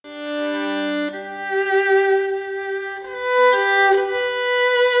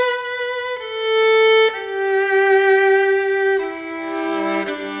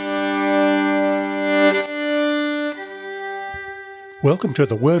Welcome to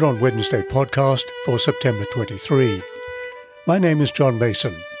the Word on Wednesday podcast for September 23. My name is John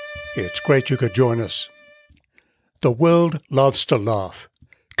Mason. It's great you could join us. The world loves to laugh.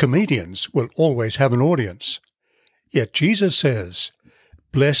 Comedians will always have an audience. Yet Jesus says,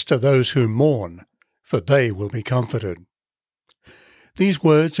 "Blessed are those who mourn, for they will be comforted." These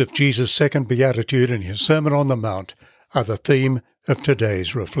words of Jesus' second beatitude in his Sermon on the Mount are the theme of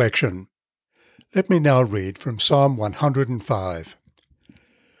today's reflection. Let me now read from Psalm 105.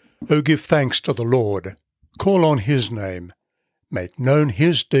 O give thanks to the Lord, call on his name, make known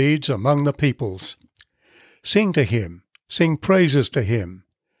his deeds among the peoples. Sing to him, sing praises to him,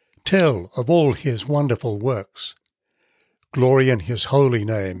 tell of all his wonderful works. Glory in his holy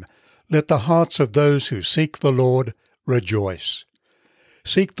name, let the hearts of those who seek the Lord rejoice.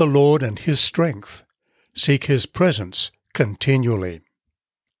 Seek the Lord and his strength, seek his presence continually.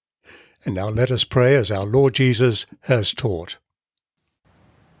 And now let us pray as our Lord Jesus has taught.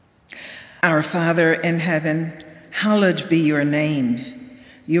 Our Father in heaven, hallowed be your name.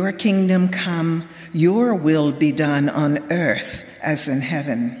 Your kingdom come, your will be done on earth as in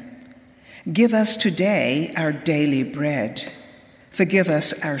heaven. Give us today our daily bread. Forgive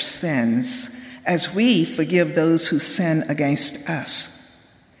us our sins, as we forgive those who sin against us.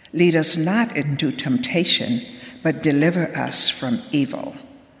 Lead us not into temptation, but deliver us from evil.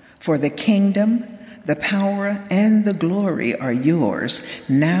 For the kingdom, the power, and the glory are yours,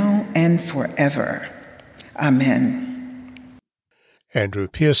 now and forever. Amen. Andrew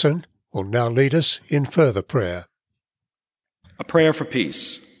Pearson will now lead us in further prayer. A prayer for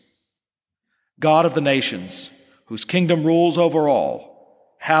peace. God of the nations, whose kingdom rules over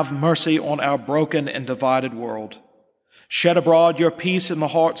all, have mercy on our broken and divided world. Shed abroad your peace in the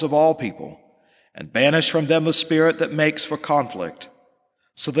hearts of all people, and banish from them the spirit that makes for conflict,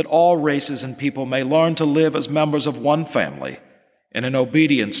 so that all races and people may learn to live as members of one family and in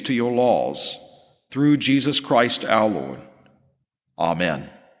obedience to your laws, through Jesus Christ our Lord. Amen.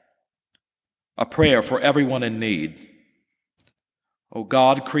 A prayer for everyone in need. O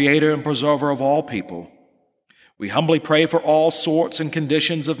God, creator and preserver of all people, we humbly pray for all sorts and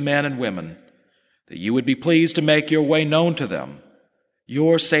conditions of men and women, that you would be pleased to make your way known to them,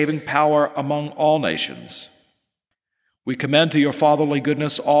 your saving power among all nations. We commend to your fatherly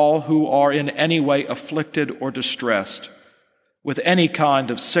goodness all who are in any way afflicted or distressed, with any kind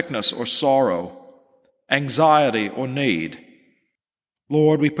of sickness or sorrow, anxiety or need.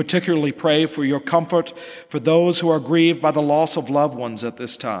 Lord, we particularly pray for your comfort for those who are grieved by the loss of loved ones at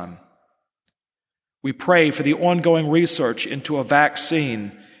this time. We pray for the ongoing research into a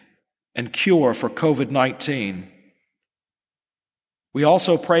vaccine and cure for COVID-19. We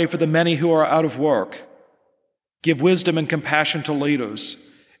also pray for the many who are out of work. Give wisdom and compassion to leaders,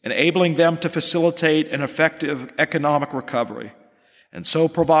 enabling them to facilitate an effective economic recovery, and so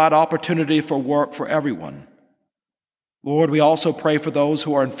provide opportunity for work for everyone. Lord, we also pray for those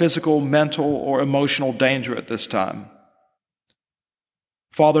who are in physical, mental, or emotional danger at this time.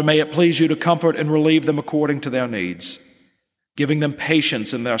 Father, may it please you to comfort and relieve them according to their needs, giving them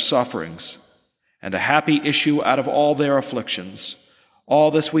patience in their sufferings, and a happy issue out of all their afflictions.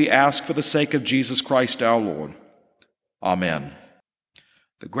 All this we ask for the sake of Jesus Christ our Lord. Amen.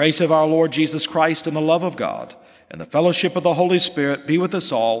 The grace of our Lord Jesus Christ and the love of God and the fellowship of the Holy Spirit be with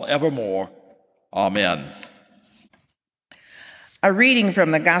us all evermore. Amen. A reading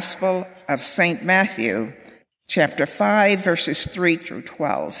from the Gospel of St. Matthew, chapter 5, verses 3 through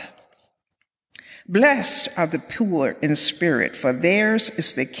 12. Blessed are the poor in spirit, for theirs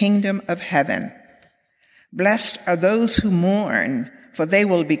is the kingdom of heaven. Blessed are those who mourn, for they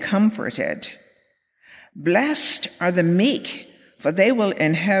will be comforted. Blessed are the meek, for they will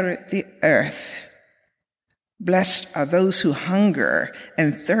inherit the earth. Blessed are those who hunger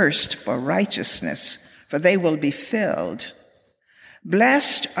and thirst for righteousness, for they will be filled.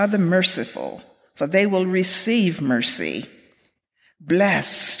 Blessed are the merciful, for they will receive mercy.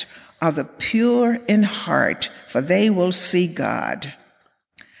 Blessed are the pure in heart, for they will see God.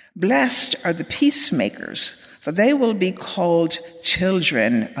 Blessed are the peacemakers, for they will be called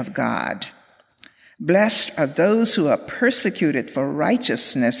children of God. Blessed are those who are persecuted for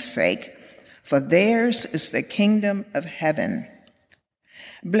righteousness' sake, for theirs is the kingdom of heaven.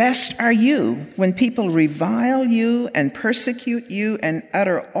 Blessed are you when people revile you and persecute you and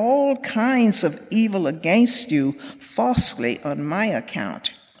utter all kinds of evil against you falsely on my account.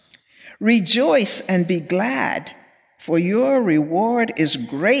 Rejoice and be glad, for your reward is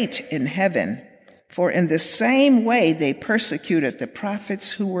great in heaven, for in the same way they persecuted the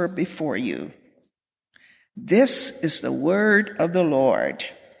prophets who were before you. This is the word of the Lord.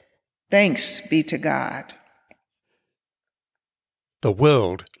 Thanks be to God. The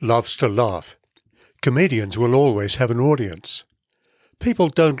world loves to laugh. Comedians will always have an audience. People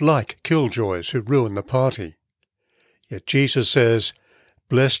don't like killjoys who ruin the party. Yet Jesus says,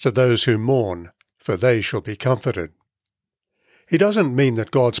 "Blessed are those who mourn, for they shall be comforted." He doesn't mean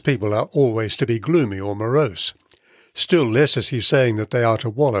that God's people are always to be gloomy or morose. Still less is he saying that they are to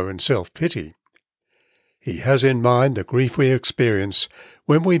wallow in self-pity. He has in mind the grief we experience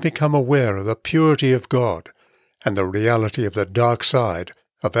when we become aware of the purity of God and the reality of the dark side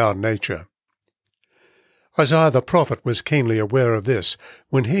of our nature. Isaiah the prophet was keenly aware of this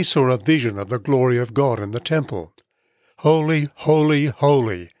when he saw a vision of the glory of God in the temple. "Holy, holy,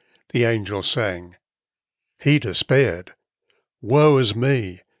 holy," the angels sang. He despaired. "Woe is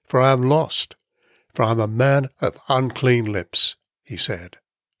me, for I am lost, for I am a man of unclean lips," he said.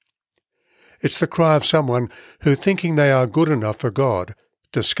 It's the cry of someone who, thinking they are good enough for God,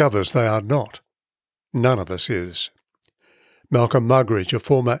 discovers they are not. None of us is. Malcolm Muggeridge, a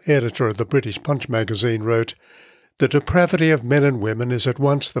former editor of the British Punch magazine, wrote, "The depravity of men and women is at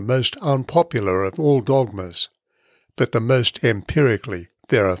once the most unpopular of all dogmas, but the most empirically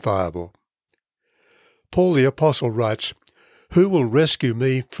verifiable." Paul the Apostle writes, "Who will rescue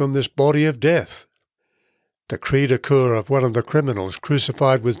me from this body of death?" The cri de coeur of one of the criminals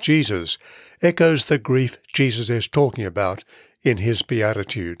crucified with Jesus echoes the grief Jesus is talking about in his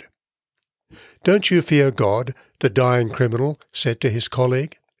beatitude. "Don't you fear God?" the dying criminal said to his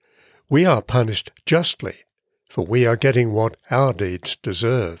colleague. "We are punished justly, for we are getting what our deeds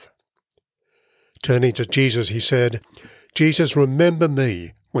deserve." Turning to Jesus, he said, "Jesus, remember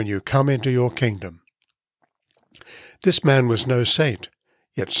me when you come into your kingdom." This man was no saint,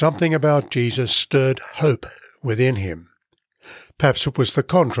 yet something about Jesus stirred hope within him. Perhaps it was the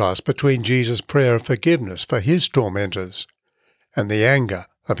contrast between Jesus' prayer of forgiveness for his tormentors and the anger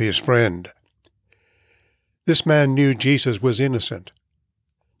of his friend. This man knew Jesus was innocent.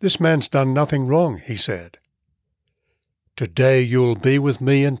 "This man's done nothing wrong," he said. "Today you'll be with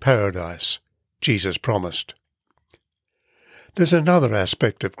me in paradise," Jesus promised. There's another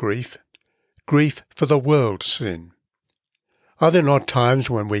aspect of grief for the world's sin. Are there not times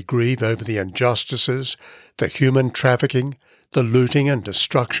when we grieve over the injustices, the human trafficking, the looting and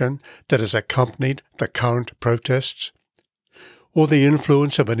destruction that has accompanied the current protests? Or the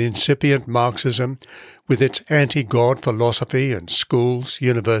influence of an incipient Marxism with its anti-God philosophy in schools,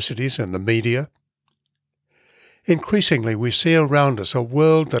 universities and the media? Increasingly we see around us a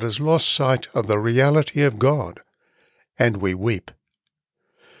world that has lost sight of the reality of God, and we weep.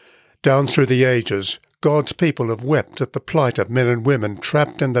 Down through the ages, God's people have wept at the plight of men and women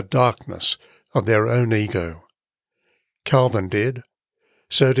trapped in the darkness of their own ego. Calvin did.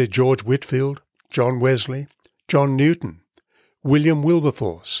 So did George Whitefield, John Wesley, John Newton, William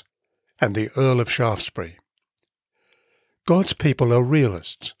Wilberforce, and the Earl of Shaftesbury. God's people are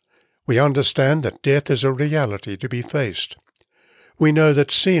realists. We understand that death is a reality to be faced. We know that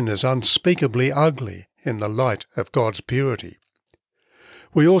sin is unspeakably ugly in the light of God's purity.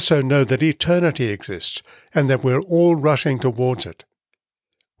 We also know that eternity exists and that we're all rushing towards it.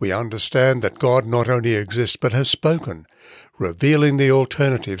 We understand that God not only exists but has spoken, revealing the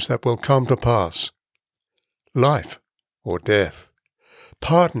alternatives that will come to pass. Life or death,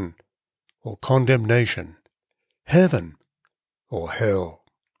 pardon or condemnation, heaven or hell.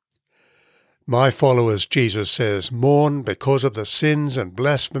 "My followers," Jesus says, "mourn because of the sins and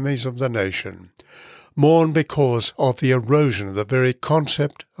blasphemies of the nation. Mourn because of the erosion of the very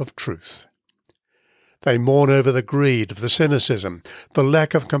concept of truth. They mourn over the greed, the cynicism, the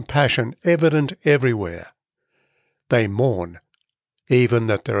lack of compassion evident everywhere. They mourn even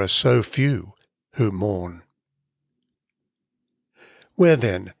that there are so few who mourn." Where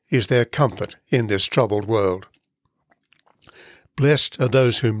then is there comfort in this troubled world? "Blessed are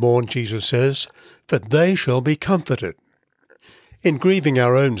those who mourn," Jesus says, "for they shall be comforted." In grieving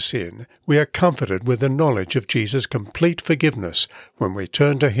our own sin, we are comforted with the knowledge of Jesus' complete forgiveness when we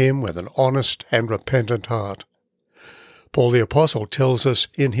turn to him with an honest and repentant heart. Paul the Apostle tells us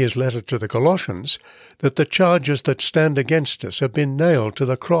in his letter to the Colossians that the charges that stand against us have been nailed to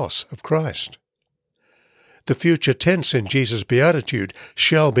the cross of Christ. The future tense in Jesus' beatitude,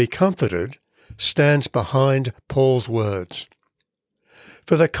 "shall be comforted," stands behind Paul's words.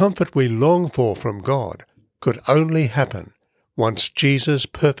 For the comfort we long for from God could only happen once Jesus'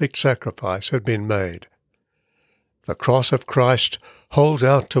 perfect sacrifice had been made. The cross of Christ holds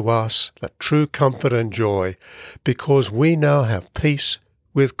out to us the true comfort and joy because we now have peace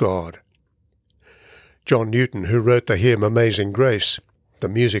with God. John Newton, who wrote the hymn Amazing Grace, the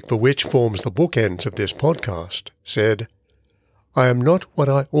music for which forms the bookends of this podcast, said, "I am not what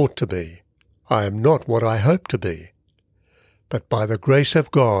I ought to be. I am not what I hope to be. but by the grace of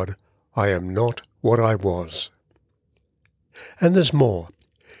God I am not what I was. And there's more.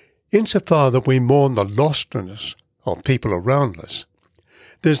 Insofar that we mourn the lostness of people around us,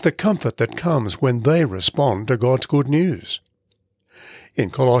 there's the comfort that comes when they respond to God's good news. In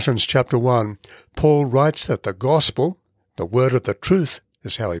Colossians chapter 1, Paul writes that the gospel, the word of the truth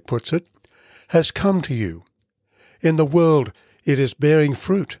is how he puts it, has come to you. In the world it is bearing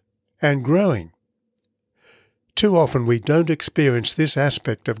fruit and growing. Too often we don't experience this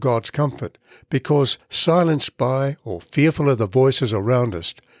aspect of God's comfort because, silenced by or fearful of the voices around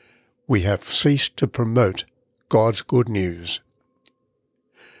us, we have ceased to promote God's good news.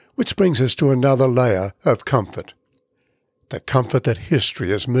 Which brings us to another layer of comfort, the comfort that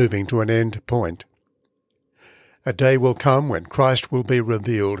history is moving to an end point. A day will come when Christ will be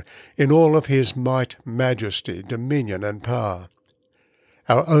revealed in all of his might, majesty, dominion, and power.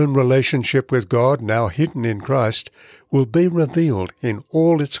 Our own relationship with God, now hidden in Christ, will be revealed in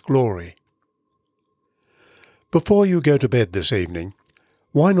all its glory. Before you go to bed this evening,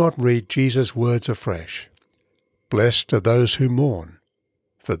 why not read Jesus' words afresh? Blessed are those who mourn,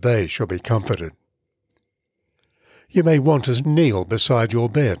 for they shall be comforted. You may want to kneel beside your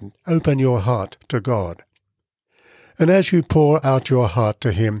bed and open your heart to God. And as you pour out your heart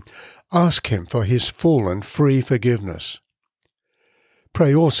to him, ask him for his full and free forgiveness.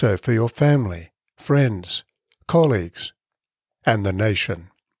 Pray also for your family, friends, colleagues, and the nation.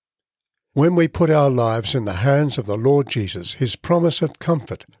 When we put our lives in the hands of the Lord Jesus, his promise of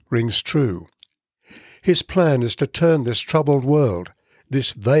comfort rings true. His plan is to turn this troubled world,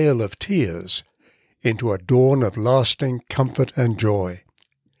 this vale of tears, into a dawn of lasting comfort and joy.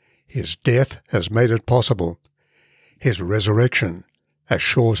 His death has made it possible. His resurrection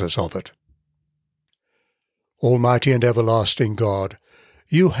assures us of it. Almighty and everlasting God,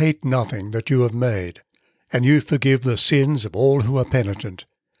 you hate nothing that you have made, and you forgive the sins of all who are penitent.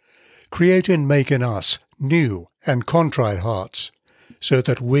 Create and make in us new and contrite hearts, so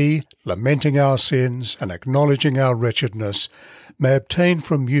that we, lamenting our sins and acknowledging our wretchedness, may obtain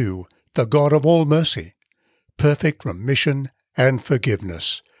from you, the God of all mercy, perfect remission and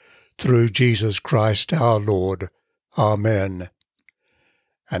forgiveness, through Jesus Christ our Lord. Amen.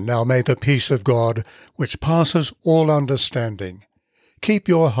 And now may the peace of God, which passes all understanding, keep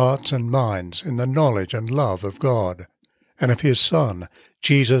your hearts and minds in the knowledge and love of God, and of his Son,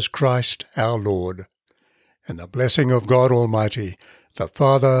 Jesus Christ our Lord. And the blessing of God Almighty, the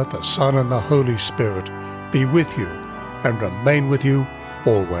Father, the Son, and the Holy Spirit, be with you and remain with you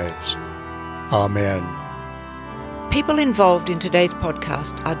always. Amen. People involved in today's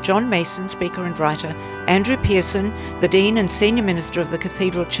podcast are John Mason, speaker and writer, Andrew Pearson, the Dean and Senior Minister of the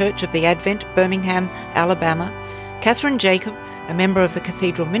Cathedral Church of the Advent, Birmingham, Alabama, Catherine Jacob, a member of the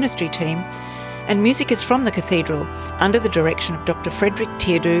Cathedral Ministry team, and music is from the Cathedral under the direction of Dr. Frederick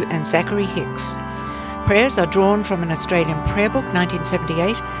Teardo and Zachary Hicks. Prayers are drawn from an Australian Prayer Book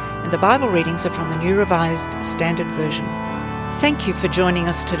 1978, and the Bible readings are from the New Revised Standard Version. Thank you for joining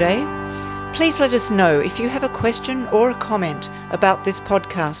us today. Please let us know if you have a question or a comment about this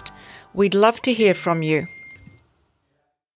podcast. We'd love to hear from you.